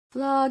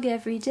Vlog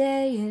every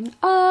day in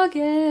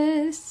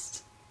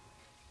August.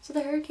 So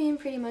the hurricane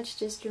pretty much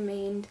just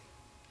remained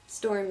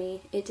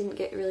stormy. It didn't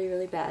get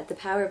really bad. The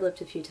power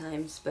blipped a few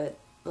times, but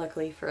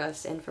luckily for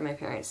us and for my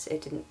parents,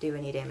 it didn't do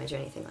any damage or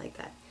anything like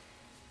that.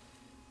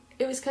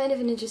 It was kind of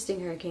an interesting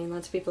hurricane.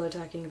 Lots of people are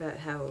talking about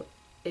how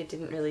it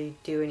didn't really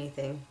do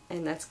anything,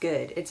 and that's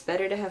good. It's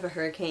better to have a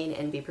hurricane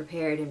and be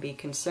prepared and be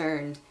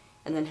concerned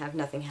and then have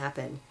nothing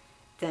happen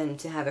than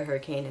to have a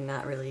hurricane and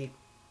not really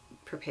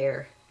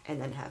prepare and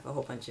then have a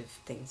whole bunch of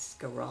things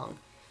go wrong.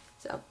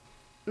 So,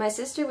 my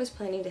sister was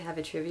planning to have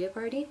a trivia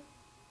party,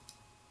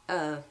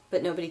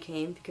 but nobody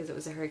came because it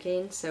was a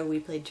hurricane, so we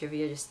played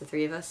trivia, just the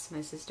three of us,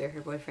 my sister,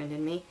 her boyfriend,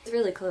 and me. It was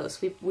really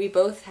close. We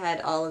both had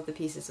all of the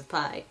pieces of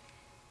pie.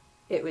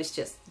 It was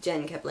just,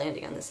 Jen kept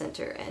landing on the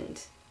center, and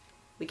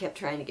we kept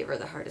trying to give her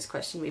the hardest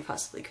question we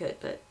possibly could,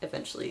 but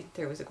eventually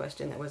there was a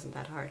question that wasn't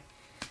that hard.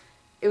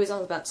 It was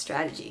all about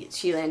strategy.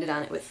 She landed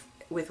on it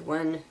with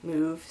one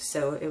move,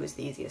 so it was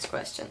the easiest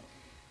question.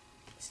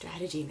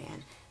 Strategy,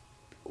 man.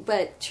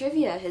 But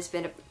trivia has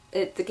been,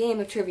 the game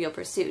of Trivial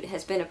Pursuit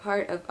has been a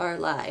part of our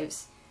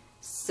lives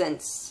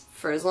since,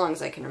 for as long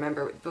as I can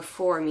remember,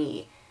 before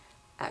me,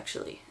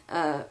 actually.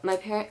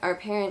 Our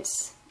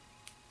parents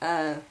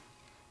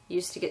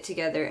used to get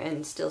together,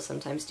 and still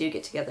sometimes do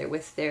get together,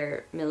 with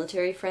their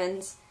military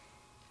friends,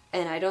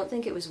 and I don't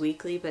think it was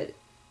weekly, but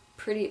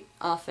pretty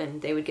often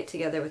they would get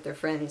together with their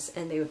friends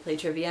and they would play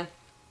trivia,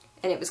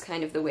 and it was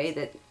kind of the way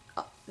that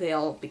they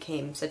all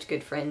became such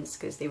good friends,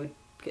 because they would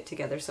get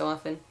together so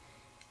often,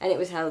 and it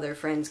was how their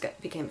friends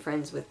became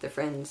friends with their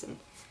friends, and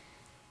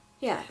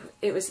yeah,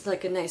 it was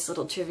like a nice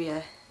little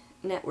trivia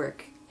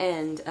network.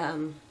 And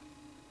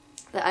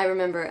I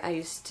remember I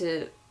used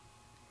to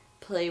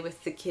play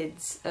with the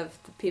kids of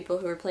the people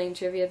who were playing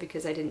trivia,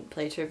 because I didn't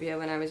play trivia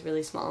when I was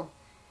really small,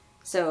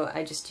 so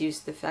I just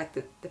used the fact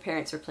that the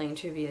parents were playing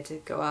trivia to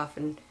go off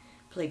and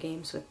play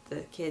games with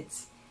the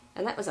kids,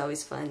 and that was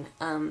always fun.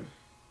 And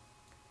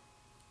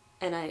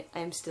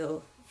I'm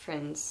still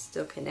friends,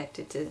 still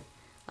connected to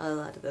a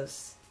lot of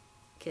those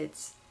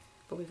kids,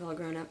 but we've all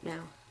grown up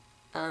now.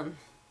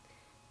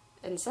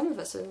 And some of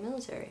us are in the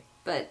military,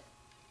 but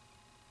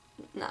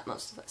not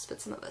most of us,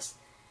 but some of us.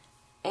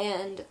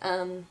 And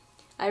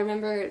I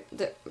remember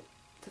the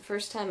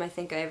first time I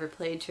think I ever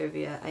played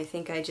trivia,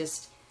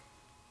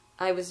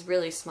 I was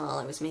really small,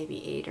 I was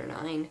maybe 8 or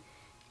 9,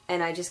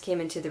 and I just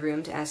came into the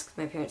room to ask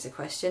my parents a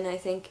question, I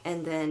think,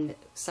 and then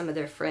some of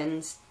their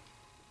friends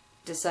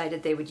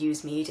decided they would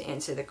use me to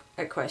answer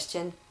a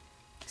question,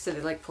 so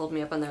they like pulled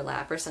me up on their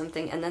lap or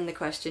something, and then the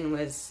question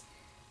was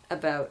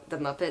about the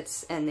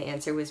Muppets, and the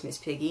answer was Miss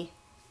Piggy,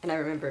 and I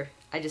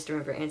just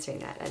remember answering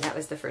that, and that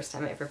was the first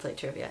time I ever played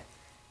trivia,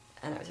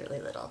 and I was really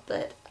little.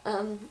 But,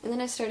 and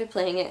then I started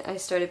playing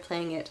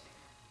it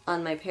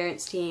on my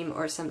parents' team,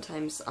 or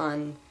sometimes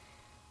on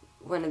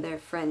one of their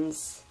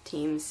friends'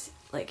 teams,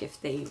 like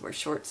if they were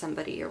short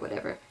somebody or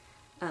whatever,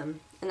 and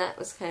that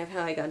was kind of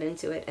how I got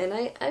into it, and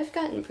I've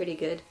gotten pretty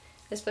good.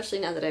 Especially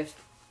now that I've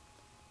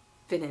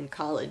been in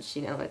college,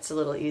 you know, it's a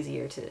little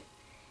easier to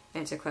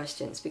answer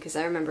questions, because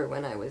I remember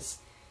when I was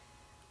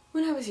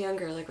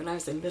younger, like when I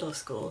was in middle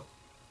school,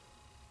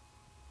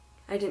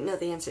 I didn't know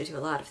the answer to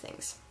a lot of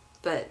things,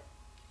 but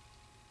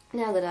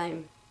now that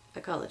I'm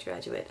a college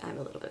graduate, I'm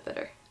a little bit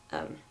better.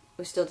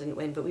 We still didn't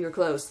win, but we were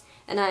close,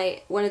 and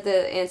one of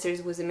the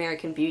answers was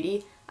American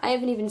Beauty. I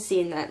haven't even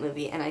seen that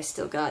movie, and I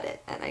still got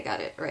it, and I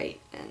got it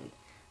right, and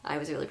I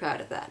was really proud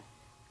of that.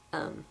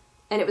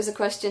 And it was a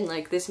question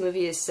like, this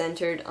movie is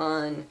centered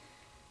on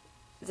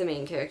the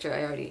main character.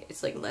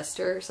 It's like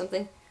Lester or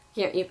something.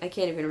 I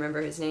can't even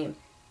remember his name,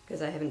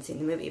 because I haven't seen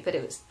the movie, but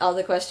all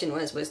the question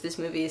was this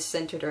movie is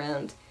centered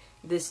around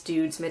this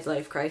dude's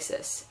midlife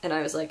crisis. And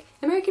I was like,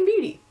 American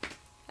Beauty!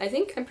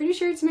 I'm pretty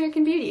sure it's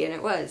American Beauty, and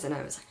it was, and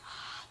I was like,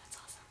 ah, that's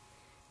awesome.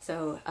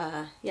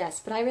 So, yes,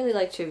 but I really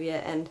like trivia,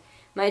 and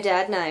my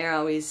dad and I are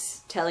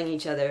always telling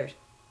each other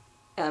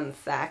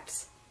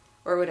facts,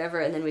 or whatever,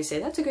 and then we say,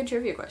 that's a good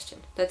trivia question.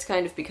 That's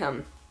kind of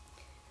become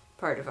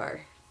part of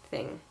our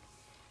thing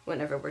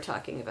whenever we're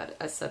talking about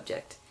a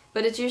subject.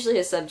 But it's usually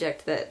a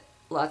subject that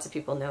lots of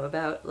people know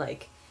about,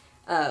 like,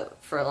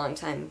 for a long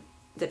time,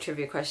 the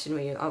trivia question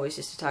we always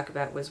used to talk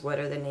about was, what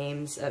are the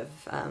names of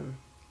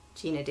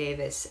Gina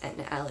Davis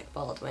and Alec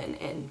Baldwin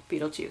in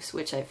Beetlejuice,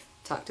 which I've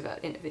talked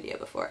about in a video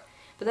before.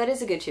 But that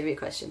is a good trivia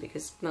question,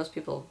 because most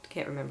people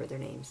can't remember their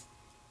names.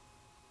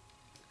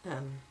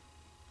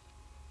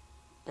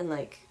 And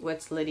like,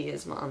 what's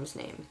Lydia's mom's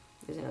name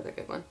is another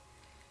good one.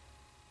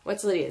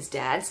 What's Lydia's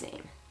dad's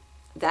name?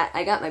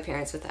 I got my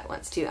parents with that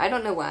once too. I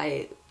don't know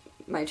why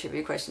my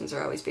trivia questions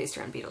are always based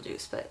around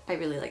Beetlejuice, but I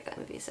really like that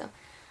movie, so.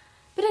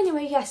 But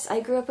anyway, yes, I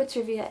grew up with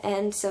trivia,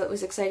 and so it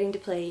was exciting to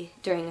play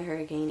during a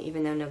hurricane,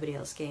 even though nobody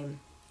else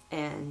came.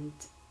 And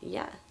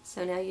yeah,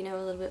 so now you know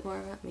a little bit more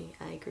about me.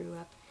 I grew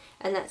up,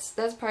 and that's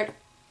part,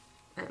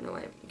 I don't know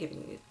why I'm giving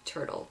you a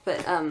turtle,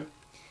 but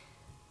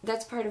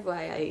that's part of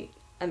why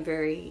I'm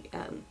very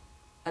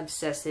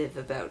obsessive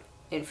about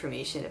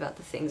information about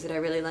the things that I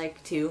really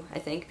like too, I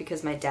think,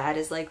 because my dad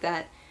is like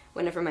that,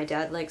 whenever my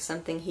dad likes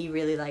something, he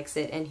really likes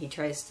it and he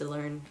tries to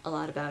learn a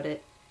lot about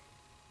it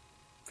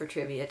for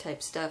trivia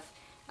type stuff.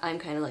 I'm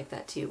kind of like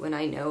that too. When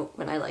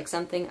I like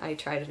something, I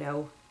try to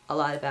know a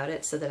lot about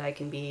it so that I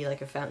can be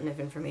like a fountain of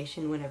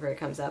information whenever it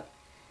comes up.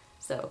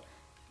 So,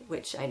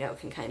 which I know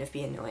can kind of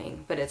be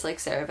annoying, but it's like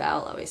Sarah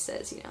Vowell always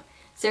says, you know.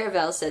 Sarah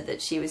Vowell said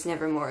that she was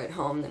never more at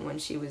home than when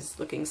she was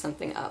looking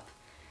something up.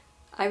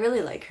 I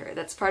really like her.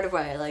 That's part of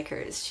why I like her,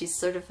 is she's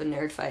sort of a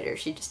nerd fighter.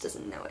 She just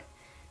doesn't know it.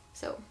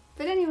 So,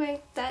 but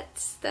anyway,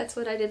 that's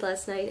what I did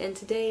last night, and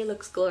today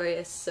looks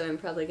glorious, so I'm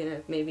probably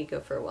gonna maybe go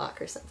for a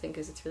walk or something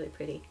because it's really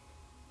pretty.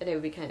 And it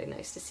would be kind of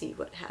nice to see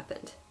what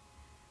happened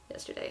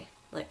yesterday,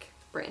 like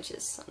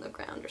branches on the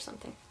ground or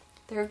something.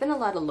 There have been a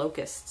lot of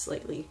locusts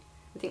lately.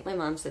 I think my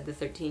mom said the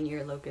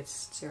 13-year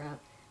locusts are out.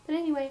 But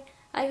anyway,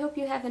 I hope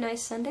you have a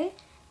nice Sunday,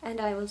 and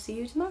I will see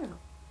you tomorrow.